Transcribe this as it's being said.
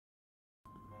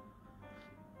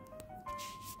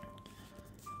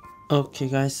Okay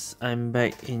guys, I'm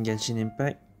back in Genshin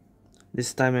Impact.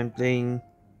 This time I'm playing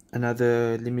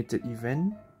another limited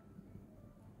event.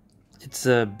 It's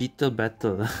a Beetle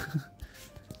battle.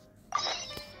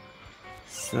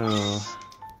 So,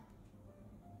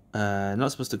 not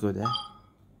supposed to go there.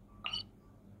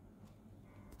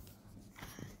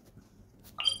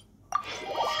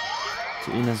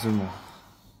 To Inazuma.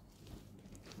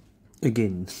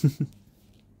 Again.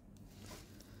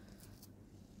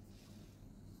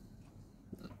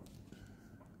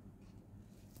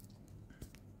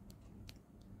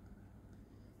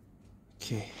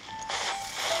 Okay.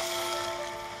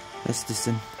 Let's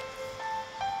listen.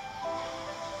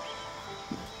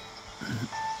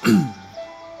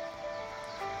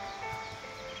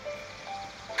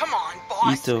 Come on,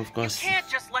 boss. Itto, of course. You can't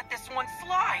just let this one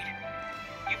slide.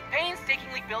 You've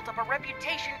painstakingly built up a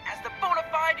reputation as the bona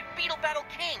fide Beetle Battle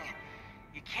King.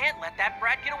 You can't let that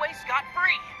brat get away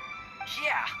scot-free.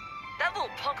 Yeah, that little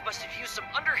punk must have used some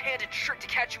underhanded trick to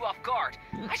catch you off guard.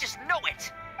 I just know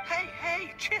it.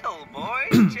 Hey, chill, boy,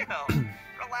 chill.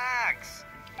 Relax.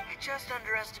 I just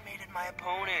underestimated my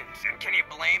opponent. And can you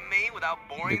blame me without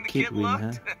boring the kid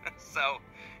looked? So,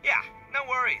 yeah, no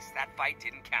worries. That fight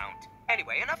didn't count.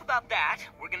 Anyway, enough about that.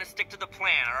 We're gonna stick to the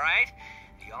plan, alright?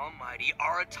 The almighty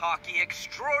Arataki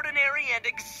extraordinary and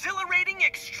exhilarating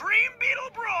Extreme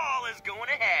Beetle Brawl is going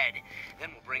ahead.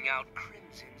 Then we'll bring out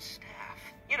Crimson Staff.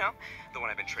 You know, the one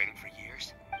I've been training for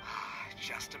years.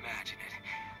 Just imagine it.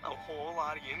 A whole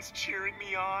audience cheering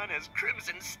me on as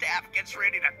Crimson Staff gets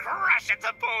ready to crush its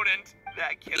opponent.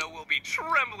 That kiddo will be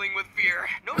trembling with fear.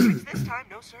 No tricks this time,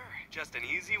 no sir. Just an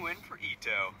easy win for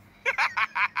Itto.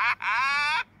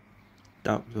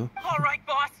 Alright,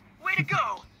 boss. Way to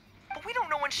go. But we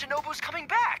don't know when Shinobu's coming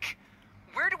back.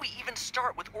 Where do we even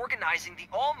start with organizing the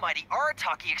almighty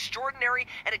Arataki extraordinary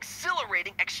and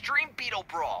exhilarating Extreme Beetle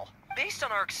Brawl? Based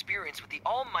on our experience with the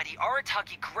almighty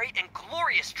Arataki Great and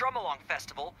Glorious Drum-Along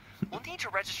Festival, we'll need to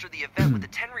register the event with the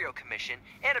Tenryou Commission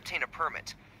and obtain a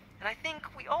permit. And I think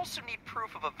we also need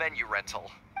proof of a venue rental.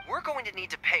 We're going to need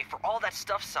to pay for all that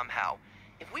stuff somehow.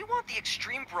 If we want the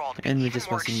Extreme Brawl to be even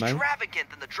more extravagant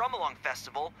than the Drum-Along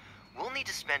Festival, we'll need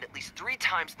to spend at least 3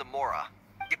 times the Mora.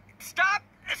 Stop!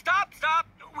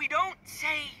 We don't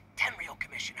say Tenryou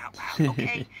Commission out loud,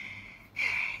 okay?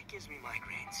 It gives me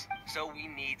migraines. So we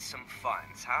need some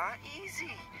funds, huh?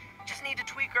 Easy. Just need to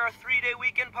tweak our 3-day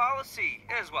weekend policy,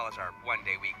 as well as our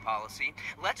 1-day week policy.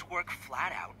 Let's work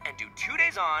flat out and do 2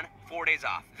 days on, 4 days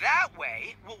off. That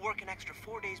way, we'll work an extra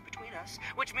 4 days between us,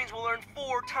 which means we'll earn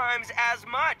 4 times as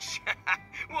much.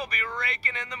 We'll be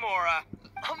raking in the Mora.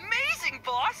 Amazing,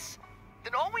 boss!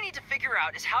 Then all we need to figure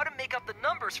out is how to make up the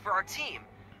numbers for our team.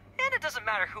 And it doesn't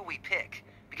matter who we pick,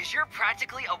 because you're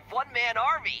practically a one-man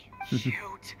army.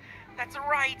 Shoot, that's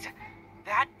right.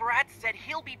 That brat said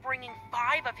he'll be bringing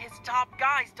 5 of his top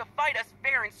guys to fight us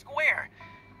fair and square.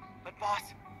 But boss,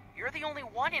 you're the only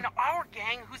one in our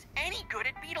gang who's any good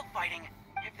at beetle fighting.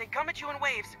 If they come at you in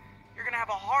waves, you're gonna have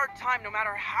a hard time no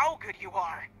matter how good you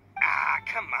are. Ah,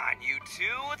 come on, you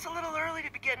two. It's a little early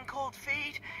to be getting cold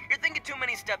feet. You're thinking too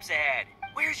many steps ahead.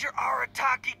 Where's your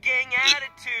Arataki gang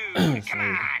attitude? Come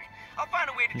on. I'll find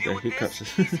a way to deal with this.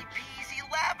 Easy peasy,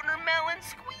 lavender melon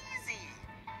squeezy.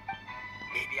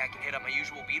 Maybe I can hit up my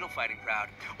usual beetle fighting crowd.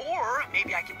 Or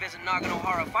maybe I can visit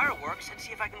Naganohara Fireworks and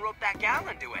see if I can rope that gal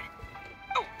into it.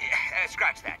 Oh,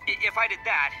 scratch that. If I did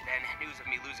that, then news of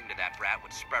me losing to that brat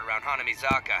would spread around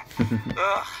Hanamizaka.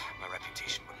 Ugh, my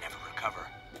reputation would never recover.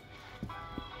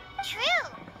 True.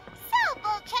 So,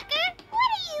 Bullchecker, what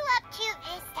are you up to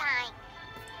this time?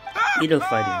 Beetle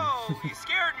fighting. Oh, you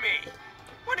scared me.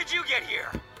 When did you get here?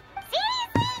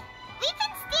 Seriously? We've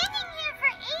been standing here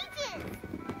for ages.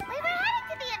 We were headed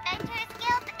to the Adventurers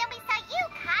Guild, but then we saw you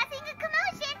causing a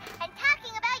commotion and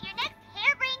talking about your next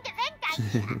harebrained event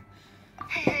idea.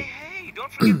 Hey,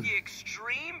 don't forget the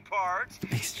extreme part.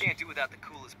 Can't do without the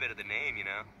coolest bit of the name, you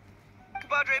know.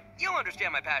 Compadre, you'll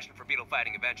understand my passion for beetle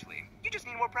fighting eventually. You just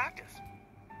need more practice.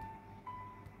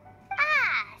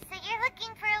 Ah, so you're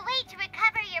looking for a way to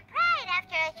recover your pride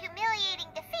after a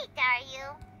humiliating defeat, are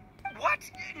you? What?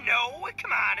 No,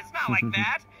 come on, it's not like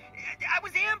that. I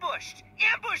was ambushed.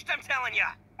 Ambushed, I'm telling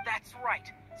ya. That's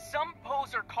right. Some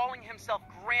poser calling himself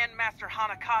Grandmaster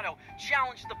Hanakato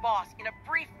challenged the boss in a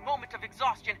brief moment of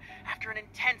exhaustion after an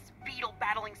intense beetle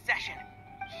battling session.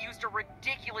 He used a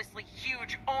ridiculously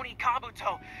huge Oni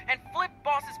Kabuto and flipped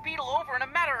boss's beetle over in a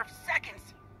matter of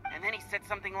seconds. And then he said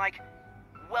something like,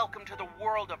 "Welcome to the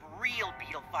world of real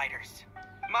beetle fighters."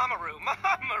 Mamaru.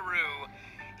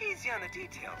 Easy on the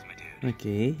details, my dude. Okay,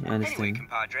 I Anyway, understand.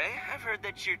 compadre, I've heard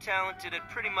that you're talented at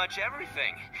pretty much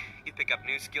everything. You pick up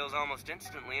new skills almost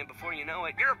instantly, and before you know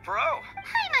it, you're a pro.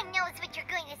 Paimon knows what you're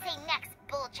going to say next,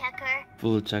 bullchucker.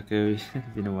 Full chucker,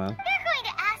 been a while. You're going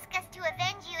to ask us to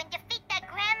avenge you and defeat that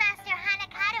Grandmaster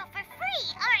Hanakato for free,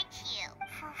 aren't you?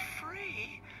 For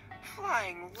free?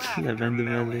 Flying Lavender lavender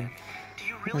Melon. melon. Do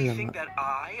you really Love think that. that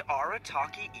I,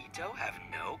 Arataki Itto, have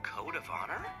no code of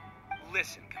honor?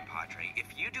 Listen, compadre, if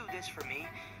you do this for me,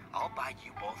 I'll buy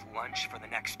you both lunch for the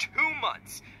next 2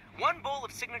 months. 1 bowl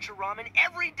of signature ramen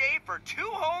every day for 2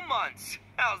 whole months.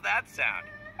 How's that sound?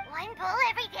 1 bowl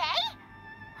every day?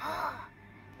 Oh,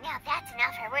 now that's an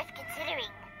offer worth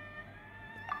considering.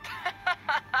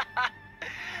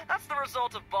 That's the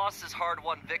result of Boss's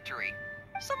hard-won victory.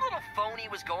 Some little phony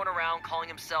was going around calling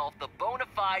himself the bona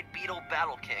fide Beetle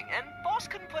Battle King, and Boss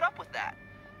couldn't put up with that.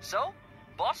 So,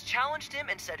 Boss challenged him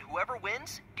and said whoever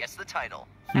wins gets the title.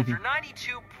 After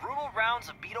 92 brutal rounds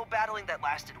of Beetle battling that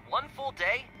lasted 1 full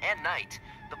day and night,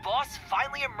 the Boss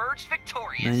finally emerged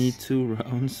victorious. 92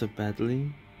 rounds of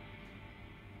battling.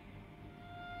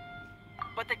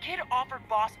 But the kid offered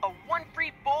Boss a 1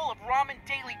 free bowl of ramen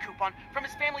daily coupon from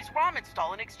his family's ramen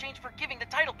stall in exchange for giving the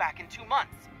title back in 2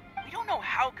 months. We don't know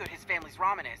how good his family's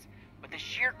ramen is, but the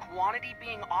sheer quantity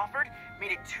being offered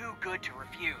made it too good to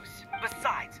refuse.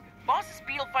 Besides, Boss's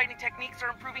Beetle fighting techniques are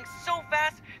improving so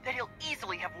fast that he'll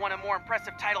easily have won a more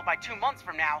impressive title by 2 months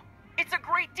from now. It's a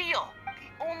great deal.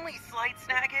 The only slight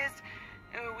snag is,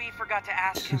 we forgot to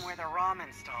ask him where the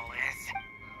ramen stall is.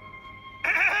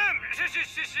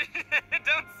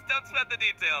 Don't sweat the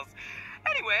details.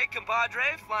 Anyway,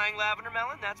 compadre, flying lavender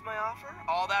melon, that's my offer.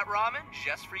 All that ramen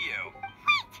just for you.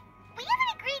 Wait, we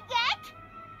haven't agreed yet?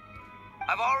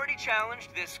 I've already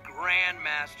challenged this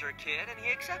Grandmaster kid, and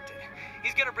he accepted.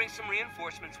 He's gonna bring some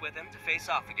reinforcements with him to face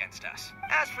off against us.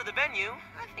 As for the venue,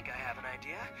 I think I have an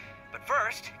idea. But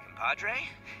first, compadre,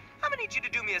 I'm gonna need you to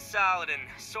do me a solid and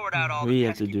sort out all We the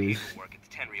have to pesky do. paperwork at the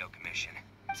Tenryo Commission.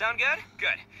 Sound good?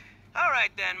 Good. All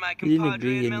right then, my We didn't compadre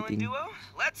agree and melon anything. duo,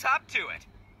 let's hop to it.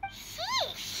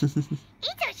 Sheesh.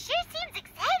 Itto sure seems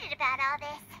excited about all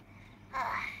this.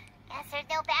 Guess there's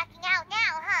no backing out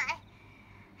now, huh?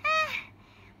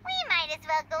 We might as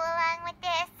well go along with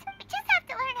this. We just have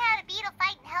to learn how to Beetle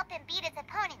fight and help him beat his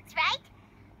opponents, right?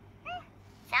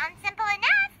 Sounds simple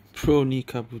enough. Pro knee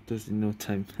kabutos in no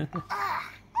time. Listen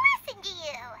to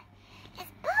you. Is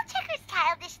Bullchecker's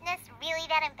childishness really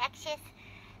that infectious?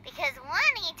 Because 1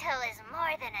 Itto is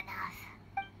more than enough.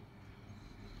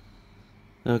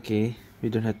 Okay, we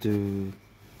don't have to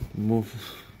move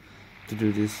to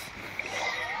do this.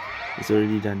 It's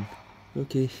already done.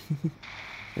 Okay,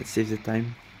 let's save the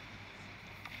time.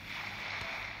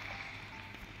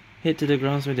 Head to the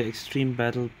grounds where the extreme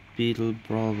battle Beetle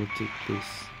brawl will take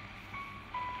place.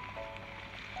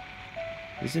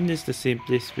 Isn't this the same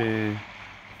place where...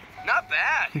 Not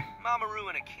bad. Mamoru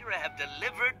and Akira have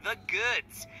delivered the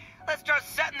goods. Let's start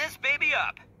setting this baby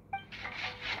up.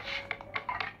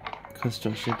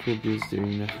 construction crew builds the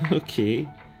arena? Okay.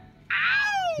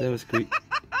 Ow! That was quick.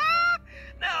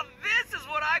 Now this is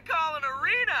what I call an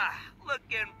arena.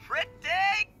 Looking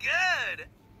pretty good.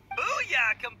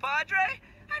 Booyah, compadre.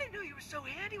 I didn't know you were so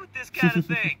handy with this kind of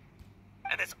thing.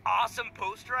 And this awesome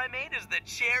poster I made is the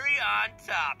cherry on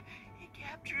top. He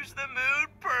captures the mood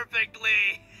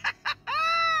perfectly.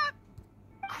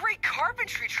 Great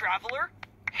carpentry, traveler.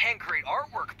 And great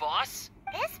artwork, boss.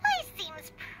 This place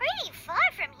seems pretty far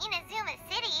from Inazuma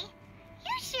City.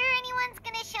 You sure anyone's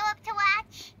gonna show up to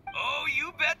watch? Oh,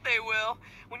 you bet they will.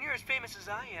 When you're as famous as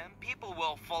I am, people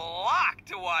will flock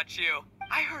to watch you.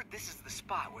 I heard this is the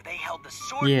spot where they held the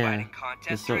sword fighting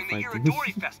contest sword during the fighting.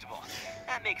 Iridori Festival.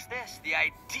 That makes this the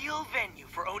ideal venue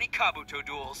for Onikabuto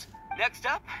duels. Next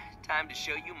up, time to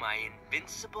show you my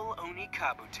invincible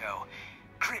Onikabuto,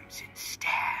 Crimson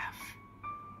Staff.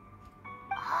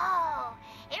 Oh,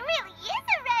 it really is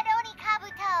a red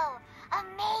Onikabuto!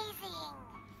 Amazing!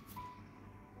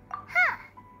 Huh.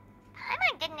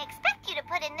 Paimon didn't expect you to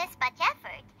put in this much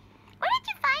effort. Where did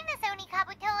you find this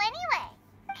Onikabuto anyway?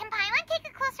 Can Paimon take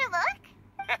a closer look?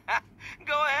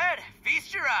 Go ahead,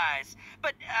 feast your eyes.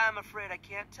 But I'm afraid I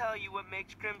can't tell you what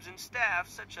makes Crimson Staff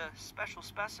such a special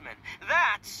specimen.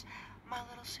 That's my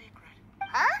little secret.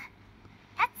 Huh?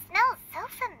 That smells so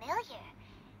familiar.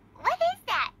 What is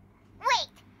that?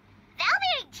 Wait,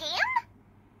 Valberry Jam?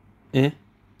 Eh?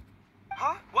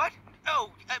 Huh? What?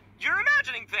 Oh, you're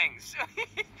imagining things.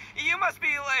 You must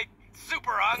be, like, super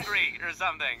hungry or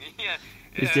something. Yeah.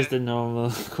 It's just a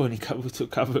normal Koni Kabuto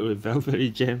covered with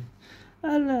Velvery Gem.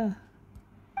 Allah.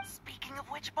 Speaking of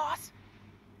which, boss,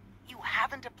 you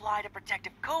haven't applied a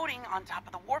protective coating on top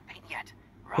of the war paint yet,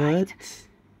 Right. What?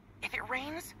 If it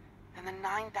rains, then the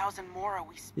 9,000 mora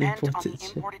we spent on Imported the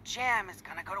jam. imported jam is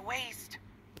gonna go to waste.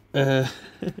 Uh,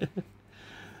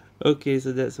 okay,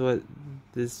 so that's what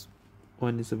this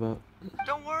one is about.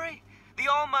 Don't worry. The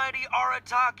almighty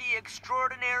Arataki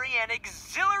extraordinary and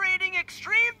exhilarating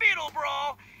extreme Beetle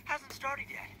Brawl hasn't started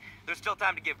yet. There's still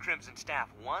time to give Crimson Staff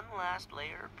one last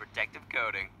layer of protective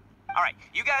coating. All right,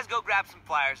 you guys go grab some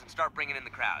flyers and start bringing in the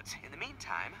crowds. In the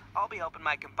meantime, I'll be helping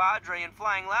my compadre and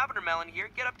Flying Lavender Melon here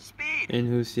get up to speed. And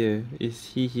who's here? Is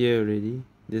he here already?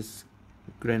 This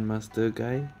Grandmaster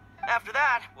guy? After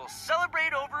that, we'll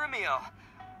celebrate over a meal.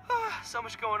 So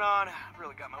much going on. I've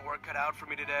really got my work cut out for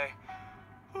me today.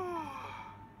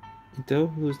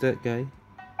 Itto, who's that guy?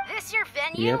 This your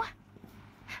venue? Yep.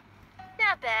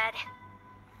 Not bad.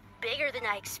 Bigger than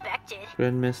I expected.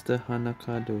 Grandmaster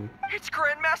Hanakado. It's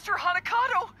Grandmaster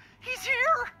Hanakado! He's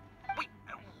here! Wait,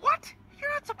 what?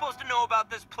 You're not supposed to know about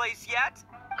this place yet.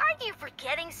 Aren't you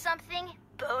forgetting something?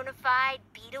 Bonafide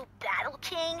Beetle Battle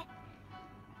King?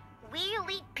 We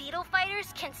elite beetle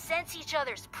fighters can sense each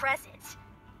other's presence.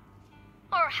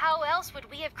 Or how else would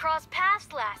we have crossed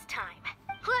paths last time?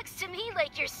 Looks to me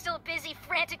like you're still busy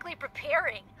frantically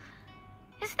preparing.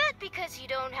 Is that because you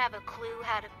don't have a clue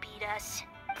how to beat us?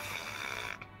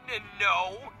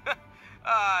 No.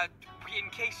 In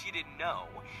case you didn't know,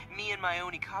 me and my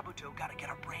Oni Kabuto gotta get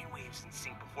our brainwaves in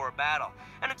sync before a battle.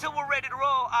 And until we're ready to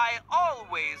roll, I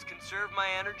always conserve my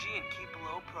energy and keep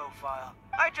a low profile.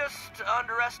 I just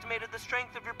underestimated the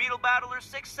strength of your Beetle Battler's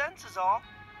sixth sense is all.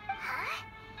 Huh?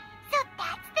 So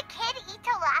that's the kid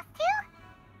Itto lost to?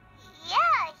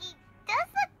 Yeah, he does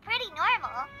look pretty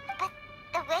normal, but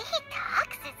the way he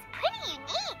talks is pretty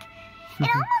unique. It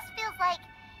almost feels like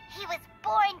he was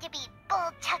born to be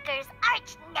Bull Tucker's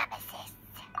arch nemesis.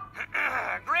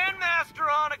 Grandmaster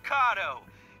Hanakado!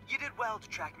 You did well to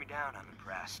track me down, I'm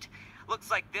impressed.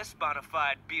 Looks like this bona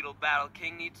fide Beetle Battle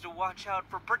King needs to watch out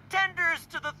for pretenders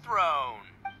to the throne.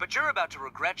 But you're about to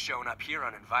regret showing up here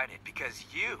uninvited, because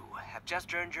you have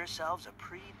just earned yourselves a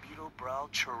pre-Beetle Brawl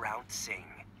trouncing.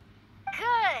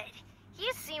 Good.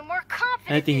 You seem more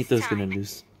confident I think this Itto's gonna time.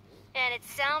 lose. And it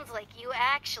sounds like you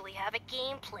actually have a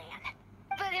game plan.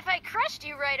 But if I crushed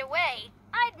you right away,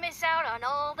 I'd miss out on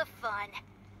all the fun.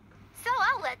 So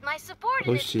I'll let my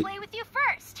subordinates shit. play with you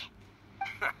first.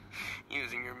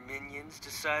 Using your minions to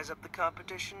size up the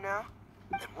competition now?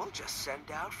 Then we'll just send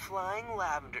out Flying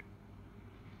Lavender...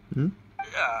 Hmm?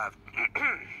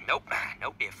 Nope.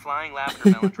 If Flying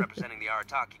Lavender Melon's representing the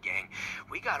Arataki gang,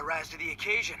 we gotta rise to the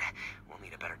occasion. We'll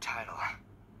need a better title.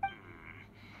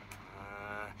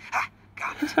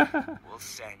 Got it. We'll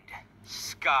send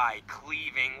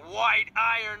sky-cleaving white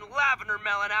iron Lavender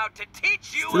Melon out to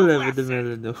teach you Still a have the lesson.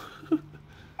 melon though.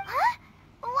 Huh?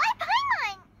 Why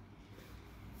Paimon?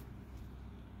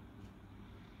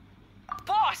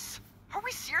 Boss! Are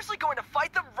we seriously going to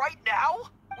fight them right now?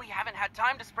 We haven't had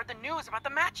time to spread the news about the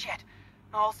match yet.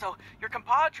 Also, your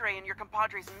compadre and your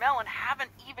compadre's melon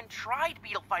haven't even tried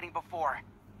beetle fighting before.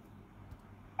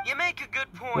 You make a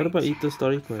good point. What about Itto's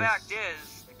story The quest? fact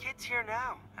is, the kid's here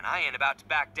now, and I ain't about to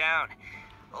back down.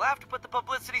 We'll have to put the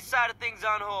publicity side of things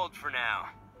on hold for now.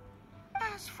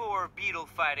 As for beetle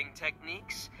fighting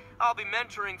techniques, I'll be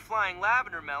mentoring Flying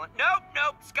Lavender Melon.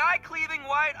 Nope, sky-cleaving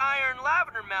white iron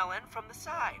Lavender Melon from the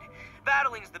side.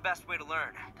 Battling's the best way to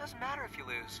learn. Doesn't matter if you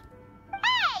lose.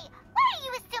 Hey! Why are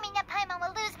you assuming that Paimon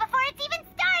will lose before it's even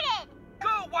started?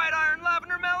 Go, white iron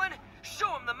Lavender Melon! Show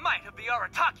him the might of the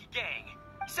Arataki gang!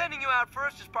 Sending you out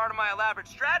first is part of my elaborate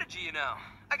strategy, you know.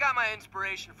 I got my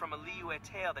inspiration from a Liyue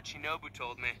tale that Shinobu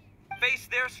told me. Face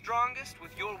their strongest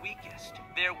with your weakest,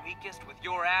 their weakest with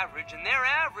your average, and their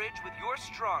average with your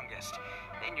strongest.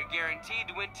 Then you're guaranteed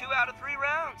to win 2 out of 3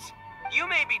 rounds. You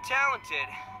may be talented,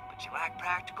 but you lack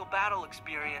practical battle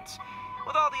experience.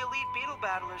 With all the elite beetle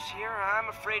battlers here, I'm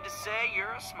afraid to say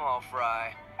you're a small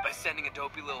fry. By sending a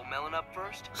dopey little melon up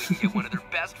first, we can get one of their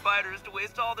best fighters to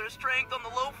waste all their strength on the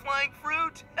low-flying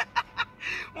fruit.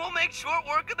 We'll make short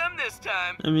work of them this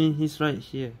time. I mean, he's right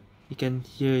here. He can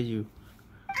hear you.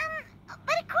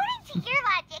 But according to your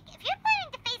logic, if you're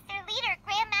planning to face their leader,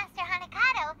 Grandmaster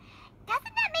Hanakado,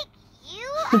 doesn't that make you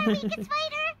our weakest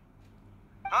fighter?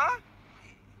 Huh?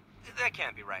 That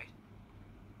can't be right.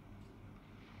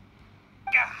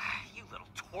 You little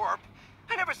twerp.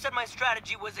 I never said my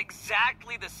strategy was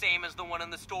exactly the same as the one in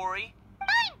the story.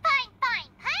 Fine.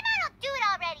 Paimon will do it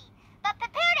already. But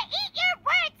prepare to eat your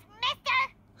words,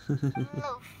 mister!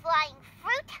 Low-flying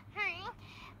fruit.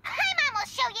 Paimon will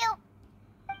show you!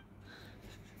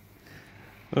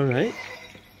 Alright.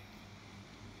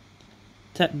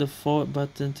 Tap the forward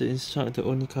button to instruct the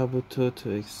Onikabuto to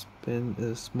Spend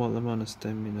a small amount of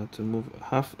stamina to move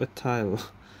half a tile.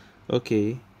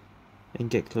 Okay. And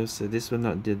get closer. This will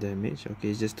not deal damage.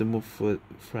 Okay, just to move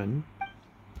front.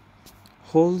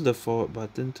 Hold the forward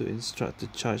button to instruct to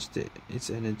charge its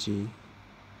energy.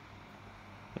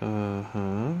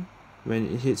 When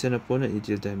it hits an opponent, it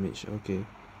deals damage. Okay.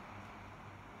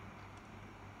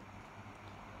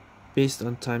 Based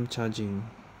on time charging.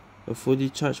 A fully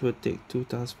charged will take 2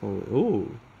 tiles forward. Oh,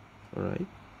 alright.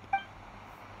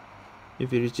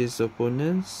 If it reaches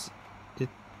opponents, it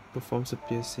performs a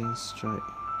piercing strike.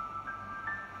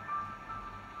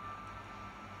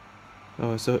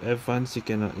 Oh, so advanced you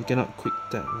cannot quick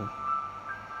tap.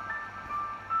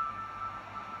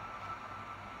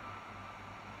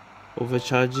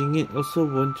 Overcharging it also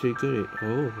won't trigger it.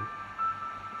 Oh,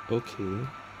 okay.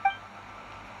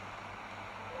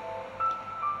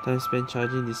 Time spent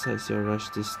charging decides your rush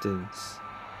distance.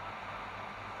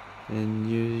 And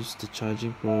use the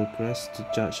charging progress to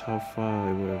judge how far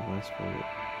it will advance forward.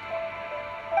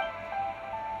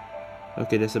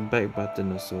 Okay, there's a back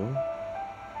button also.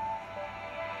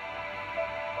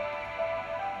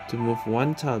 To move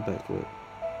 1 tile backward.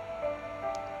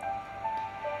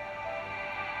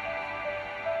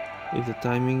 If the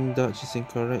timing dodge is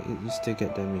incorrect, you still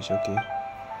get damage. Okay.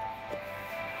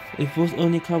 If both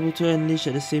Oni Kabuto unleash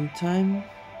at the same time,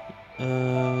 your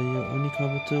Oni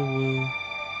Kabuto will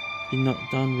be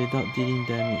knocked down without dealing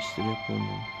damage to the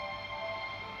opponent.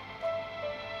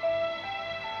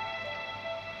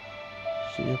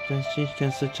 Should your plans change,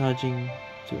 cancel charging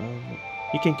to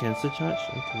you can cancel charge?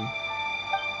 Okay.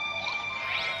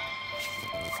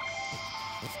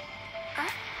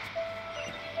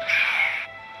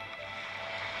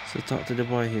 So talk to the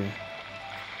boy here.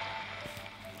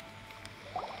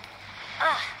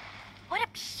 What a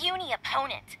puny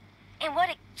opponent. And what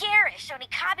a garish Oni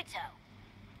Kabuto.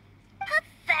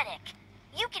 Pathetic.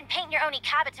 You can paint your Oni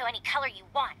Kabuto any color you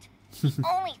want. The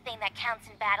only thing that counts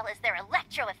in battle is their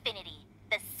electro affinity,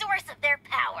 the source of their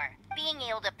power. Being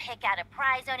able to pick out a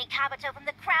prize Oni Kabuto from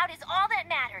the crowd is all that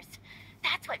matters.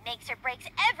 That's what makes or breaks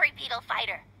every Beetle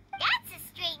fighter. That's a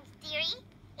strange theory.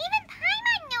 Even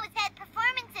Paimon knows that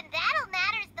performance in battle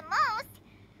matters the most.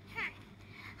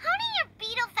 Honing your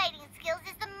Beetle fighting skills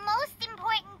is the most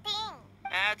important thing.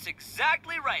 That's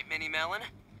exactly right, Mini Melon.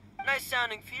 Nice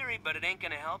sounding theory, but it ain't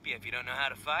gonna help you if you don't know how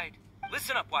to fight.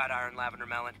 Listen up, White Iron Lavender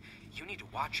Melon. You need to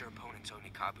watch your opponent's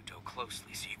Oni Kabuto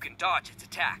closely so you can dodge its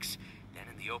attacks. Then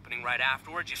in the opening right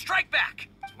afterwards, you strike back.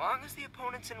 As long as the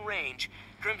opponent's in range,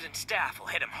 Crimson Staff will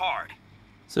hit him hard.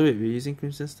 So wait, we're using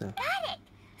Crimson Staff? Got it.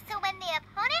 So when the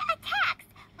opponent attacks,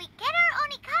 we get our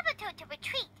Oni Kabuto to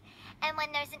retreat. And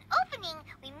when there's an opening,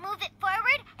 we move it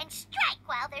forward and strike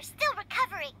while they're still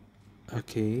recovering.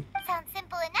 Okay. Sounds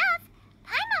simple enough.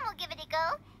 Paimon will give it a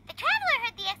go. The Traveler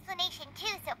heard the explanation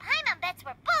too, so Paimon bets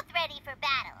we're both ready for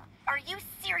battle. Are you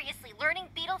seriously learning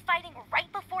Beetle fighting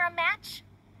right before a match?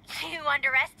 You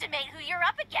underestimate who you're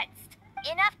up against.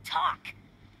 Enough talk.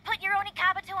 Put your Oni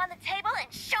Kabuto on the table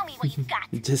and show me what you've got.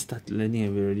 We just started learning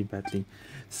and we're already battling.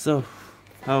 So,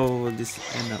 how will this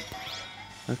end up?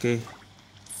 Okay.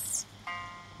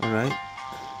 Alright.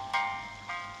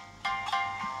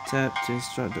 Tap to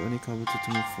instruct the Oni Kabuto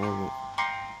to move forward.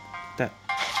 Tap.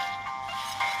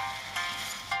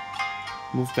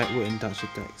 Move backward and dodge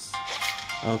attacks.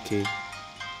 Okay.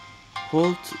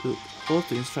 Hold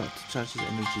to instruct to charge his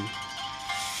energy.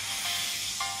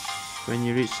 When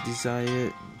you reach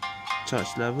desired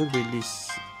charge level, release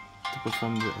to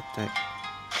perform the attack.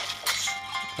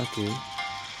 Okay.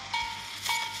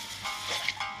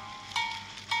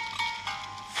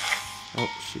 Oh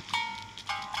shit.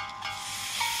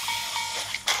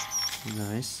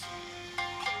 Nice.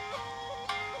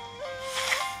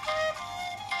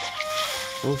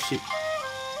 Oh shit.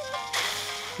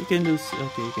 You can do,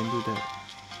 okay, you can do that.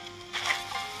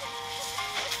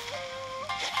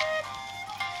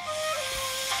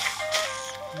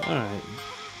 Alright.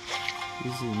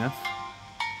 Easy enough.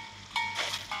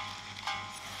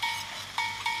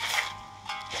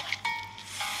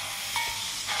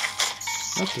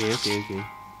 Okay.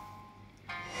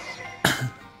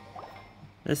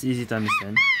 That's easy to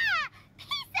understand. Piece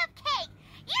of cake!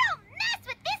 You don't mess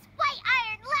with this White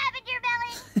Iron Lavender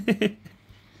Melon!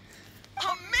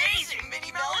 Amazing,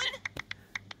 Mini Melon!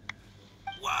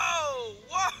 Whoa!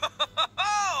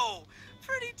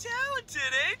 Pretty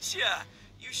talented, ain't ya?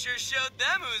 You sure showed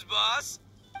them who's boss.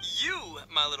 You,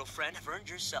 my little friend, have earned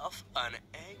yourself an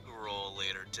egg roll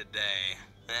later today.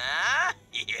 Huh?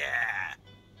 Yeah.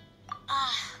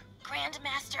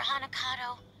 Grandmaster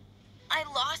Hanakato, I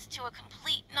lost to a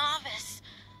complete novice.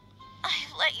 I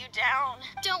let you down.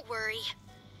 Don't worry.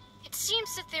 It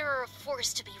seems that there are a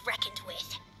force to be reckoned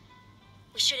with.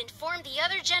 We should inform the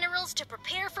other generals to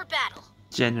prepare for battle.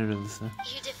 Generals, huh?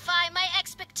 You defy my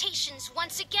expectations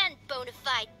once again, bona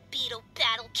fide Beetle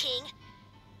Battle King.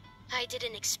 I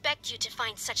didn't expect you to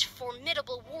find such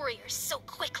formidable warriors so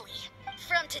quickly.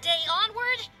 From today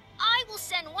onward, I will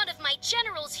send one of my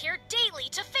generals here daily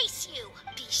to face you.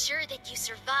 Be sure that you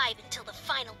survive until the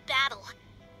final battle.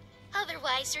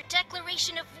 Otherwise, your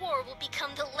declaration of war will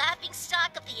become the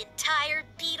laughingstock of the entire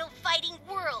beetle fighting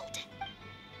world.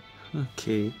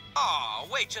 Okay. Aw,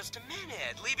 wait just a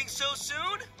minute. Leaving so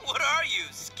soon? What are you,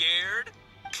 scared?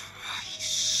 He's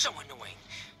so annoying.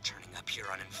 Turning up here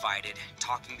uninvited,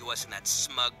 talking to us in that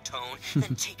smug tone,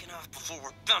 then taking off before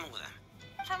we're done with him.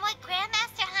 From what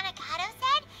Grandmaster Hanakato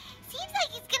said, seems like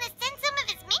he's gonna send some of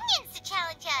his minions to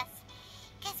challenge us.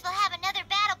 Guess we'll have another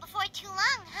battle before too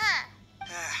long, huh?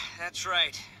 That's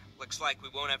right. Looks like we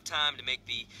won't have time to make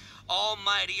the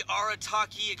almighty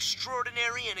Arataki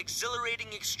extraordinary and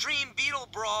exhilarating extreme beetle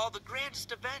brawl the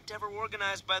grandest event ever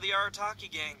organized by the Arataki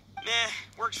gang. Meh,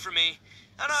 works for me.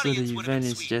 An So audience the would have event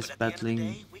been is sweet, just but at the end of the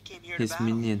battling day, we came here to his battle,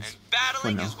 minions and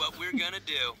battling for is now. what we're gonna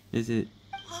do. Is it?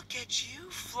 Look at you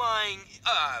flying,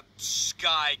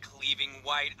 sky-cleaving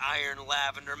white iron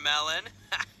lavender melon.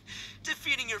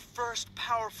 Defeating your first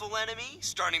powerful enemy,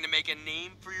 starting to make a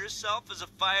name for yourself as a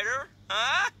fighter,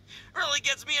 huh? Really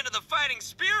gets me into the fighting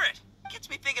spirit. Gets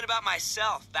me thinking about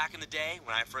myself back in the day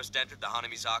when I first entered the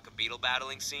Hanamizaka beetle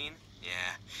battling scene.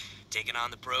 Yeah, taking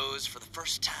on the pros for the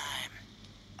first time.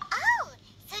 Oh,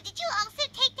 so did you also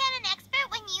take down an expert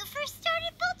when you first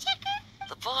started, Bullchecker?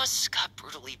 The boss got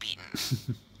brutally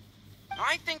beaten.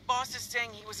 I think Boss is saying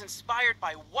he was inspired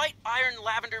by White Iron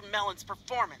Lavender Melon's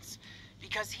performance,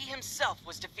 because he himself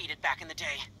was defeated back in the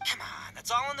day. Come on,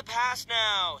 that's all in the past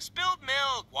now. Spilled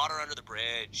milk, water under the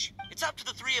bridge. It's up to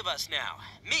the three of us now.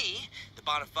 Me, the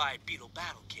bona fide Beetle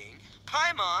Battle King,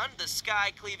 Paimon, the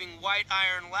sky-cleaving white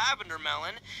iron lavender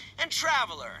melon, and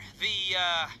Traveler,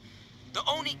 the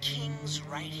Oni King's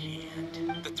right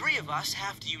hand. The three of us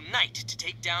have to unite to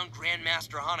take down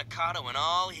Grandmaster Hanakato and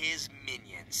all his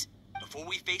minions. Before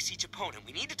we face each opponent,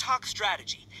 we need to talk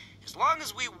strategy. As long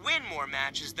as we win more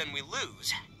matches than we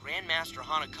lose, Grandmaster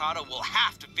Hanakato will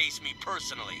have to face me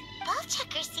personally.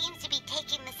 Bullchecker seems to be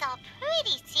taking this all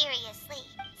pretty seriously.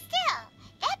 Still,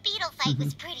 that beetle fight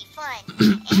was pretty fun.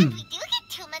 And we do get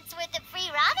 2 months worth of free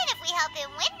ramen if we help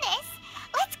him win this.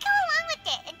 Let's go along with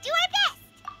it and do our best.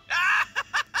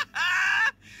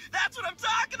 That's what I'm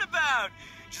talking about!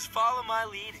 Just follow my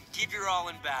lead and give your all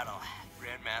in battle.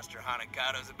 Grandmaster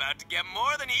Hanakato's about to get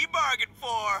more than he bargained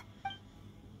for.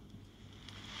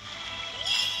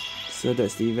 So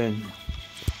that's the event.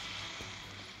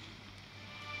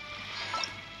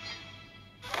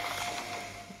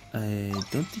 I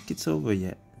don't think it's over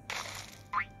yet.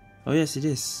 Oh yes, it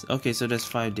is. Okay, so that's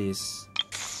 5 days.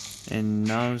 And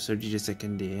now it's already the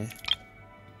second day.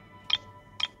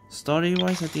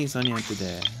 Story-wise, I think it's only until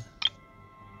there.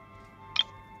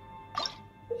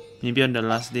 Maybe on the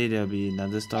last day there'll be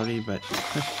another story, but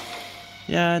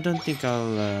yeah, I don't think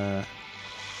I'll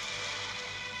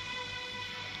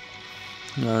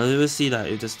well, we'll see that.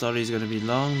 If the story is gonna be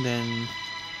long, then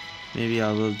maybe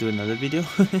I will do another video.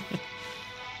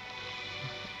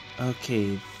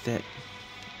 Okay, that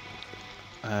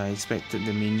I expected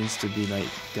the minions to be like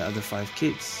the other 5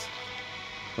 kids.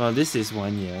 Well, this is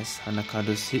one, yes,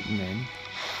 Hanakado's hitman,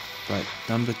 but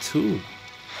number 2.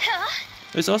 Huh?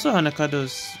 It's also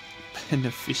Hanakado's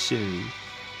beneficiary.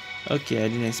 Okay, I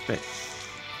didn't expect.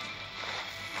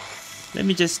 Let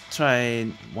me just try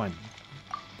one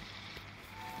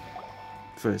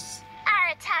first.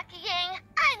 Arataki gang,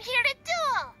 I'm here to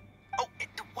duel. Oh,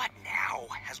 what now?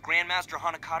 Has Grandmaster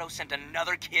Hanakato sent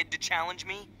another kid to challenge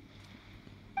me?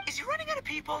 Is he running out of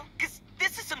people? Because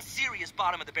this is some serious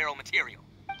bottom-of-the-barrel material.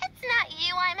 It's not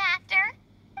you I'm after.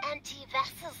 Empty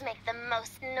vessels make the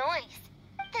most noise.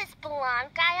 This blonde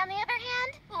guy, on the other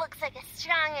hand, looks like a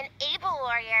strong and able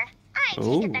warrior. I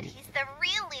take it that he's the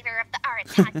real leader of the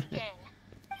Arataki gang.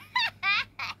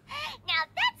 Now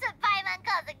that's what Paimon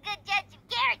calls a good judge of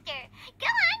character. Go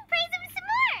on, praise him some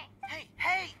more.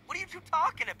 Hey, what are you two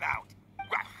talking about?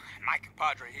 Well, my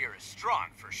compadre here is strong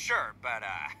for sure, but,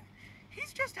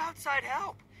 he's just outside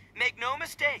help. Make no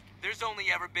mistake, there's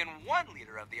only ever been one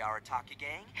leader of the Arataki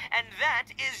gang, and that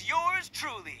is yours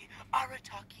truly,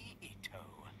 Arataki Itto.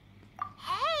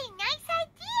 Hey, nice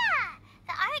idea.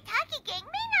 The Arataki gang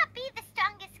may not be the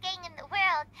strongest gang in the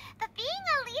world, but being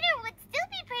a leader would still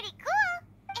be pretty cool.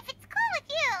 If it's cool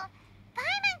with you,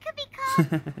 Paimon could be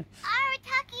called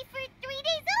Arataki for 3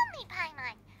 days only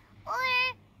Paimon. Or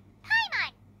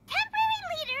Paimon, temporary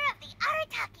leader of the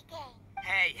Arataki gang.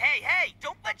 Hey,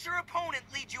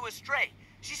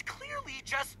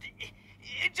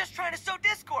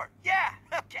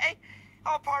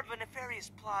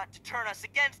 to turn us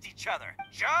against each other.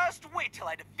 Just wait till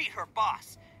I defeat her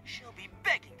boss. She'll be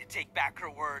begging to take back her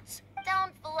words.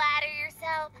 Don't flatter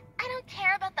yourself. I don't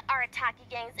care about the Arataki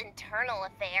gang's internal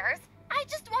affairs. I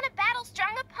just want to battle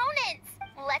strong opponents.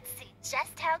 Let's see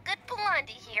just how good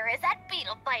Blondie here is at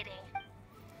beetle fighting.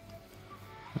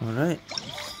 Alright.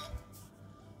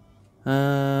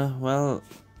 Well,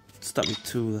 start with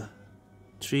 2.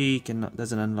 3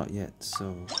 doesn't unlock yet,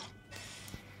 so.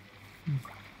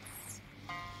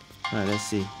 Alright, let's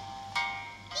see. You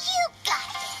got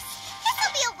this.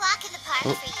 This'll be a walk in the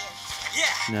park for you. Yeah.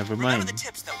 Never Remember mind. the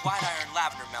tips that White Iron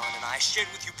Lavender Melon and I shared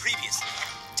with you previously.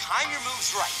 Time your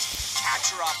moves right.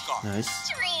 Catch her off guard. Nice.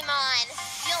 Dream on.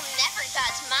 You'll never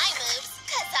dodge my moves,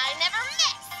 'cause I never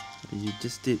miss. You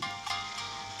just did.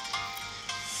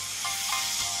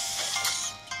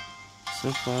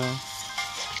 So far.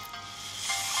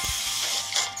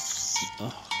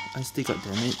 Oh, I still got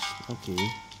damage.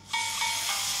 Okay.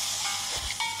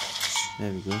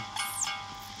 There we go.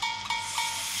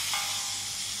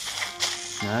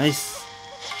 Nice.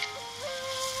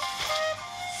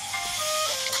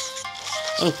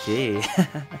 Okay.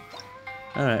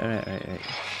 Alright.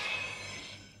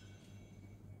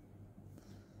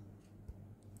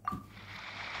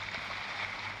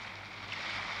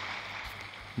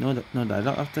 No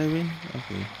dialogue after I win?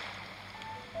 Okay.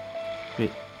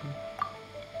 Wait.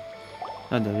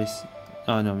 Oh, there is.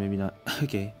 Oh no, maybe not.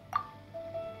 Okay.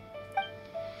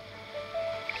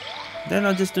 Then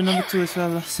I'll just do number 2 as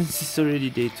well, since it's already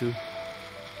day 2.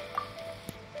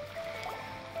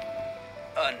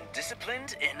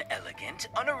 Undisciplined, inelegant,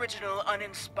 unoriginal,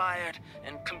 uninspired,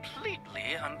 and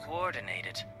completely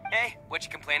uncoordinated. Hey, what you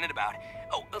complaining about?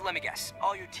 Oh, let me guess.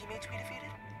 All your teammates we defeated?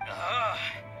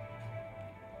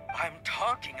 I'm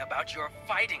talking about your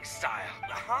fighting style.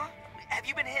 Huh? Have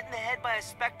you been hit in the head by a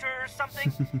specter or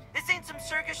something? This ain't some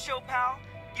circus show, pal.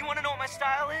 You want to know what my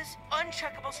style is?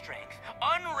 Uncheckable strength,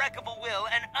 unwreckable will,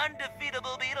 and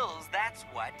undefeatable beetles. That's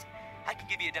what. I can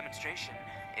give you a demonstration,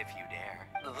 if you dare.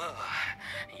 Ugh,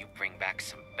 you bring back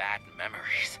some bad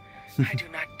memories. I do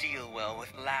not deal well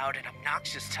with loud and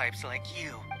obnoxious types like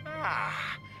you.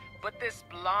 But this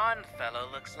blonde fellow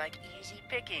looks like easy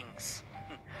pickings.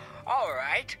 All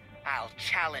right, I'll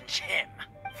challenge him.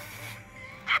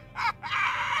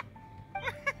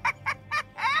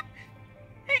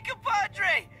 Hey,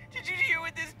 compadre! Did you hear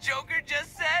what this joker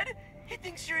just said? He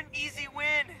thinks you're an easy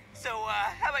win. So,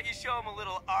 how about you show him a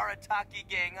little Arataki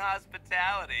gang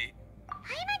hospitality?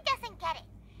 Paimon doesn't get it.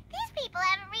 These people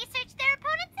haven't researched their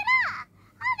opponents at all.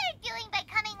 All they're doing by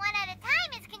coming one at a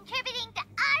time is contributing to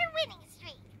our winning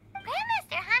streak.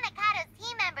 Grandmaster Hanakado's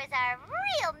team members are a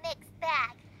real mixed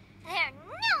bag. They're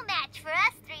no match for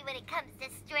us 3 when it comes to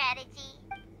strategy.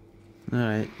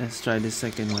 Alright, let's try the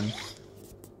second one.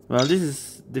 Well, this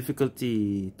is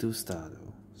difficulty 2-star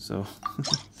though, so.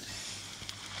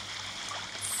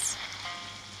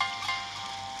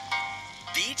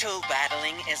 Beetle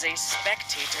battling is a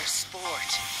spectator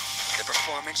sport. The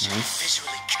performance should be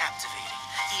visually captivating,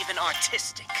 even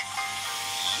artistic.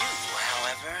 You,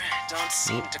 however, don't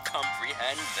seem to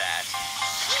comprehend that.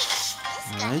 Sheesh, this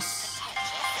Nice. guy's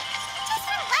pretentious. Just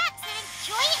relax and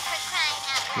enjoy it for crying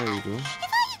out loud. There you go.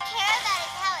 If all you care about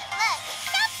is how it looks, it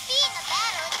stops being a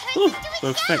battle and turns Ooh, into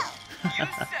a perfect. show. You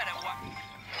said it, what?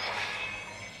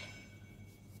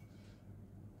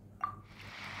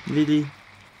 Really?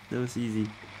 That was easy.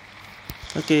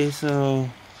 Okay, so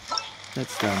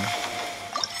that's done.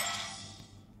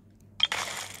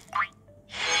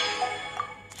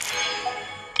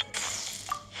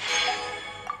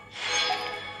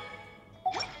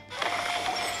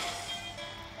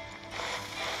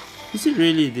 Is it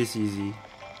really this easy?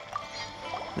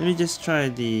 Let me just try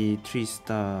the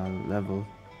 3-star level.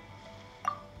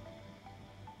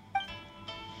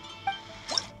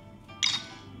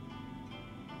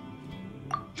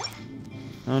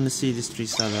 I want to see this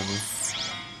 3-star level.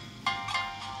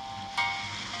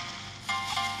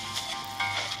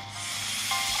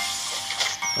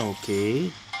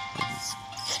 Okay.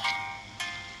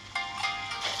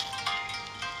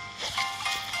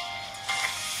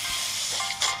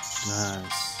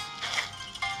 Nice.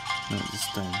 Not this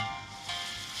time.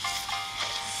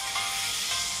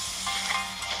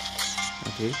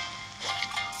 Okay.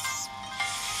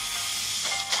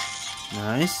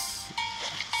 Nice.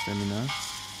 Stamina.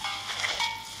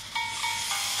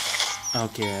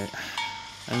 Okay,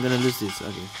 I'm gonna lose this.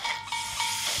 Okay.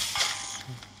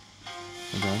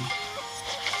 Hold on.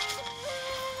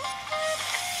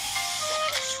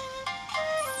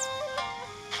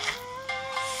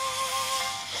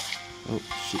 Oh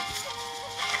shit.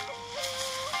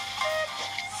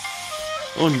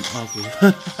 Oh, okay.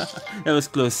 That was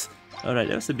close. Alright,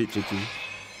 that was a bit tricky.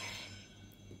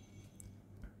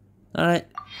 Alright,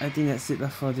 I think that's it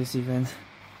for this event.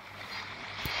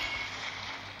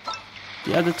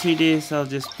 The other 3 days I'll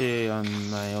just play on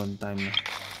my own time.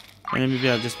 And then maybe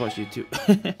I'll just watch YouTube.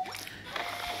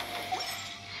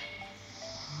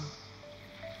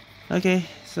 Okay,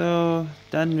 so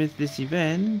done with this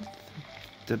event.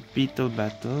 The Beetle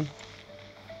battle.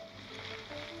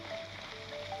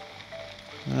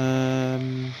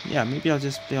 Yeah, maybe I'll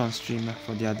just play on stream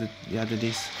for the other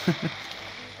days.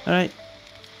 Alright,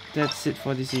 that's it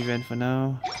for this event for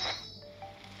now.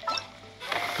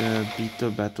 The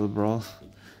Beetle battle brawl.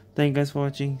 Thank you guys for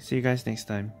watching. See you guys next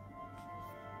time.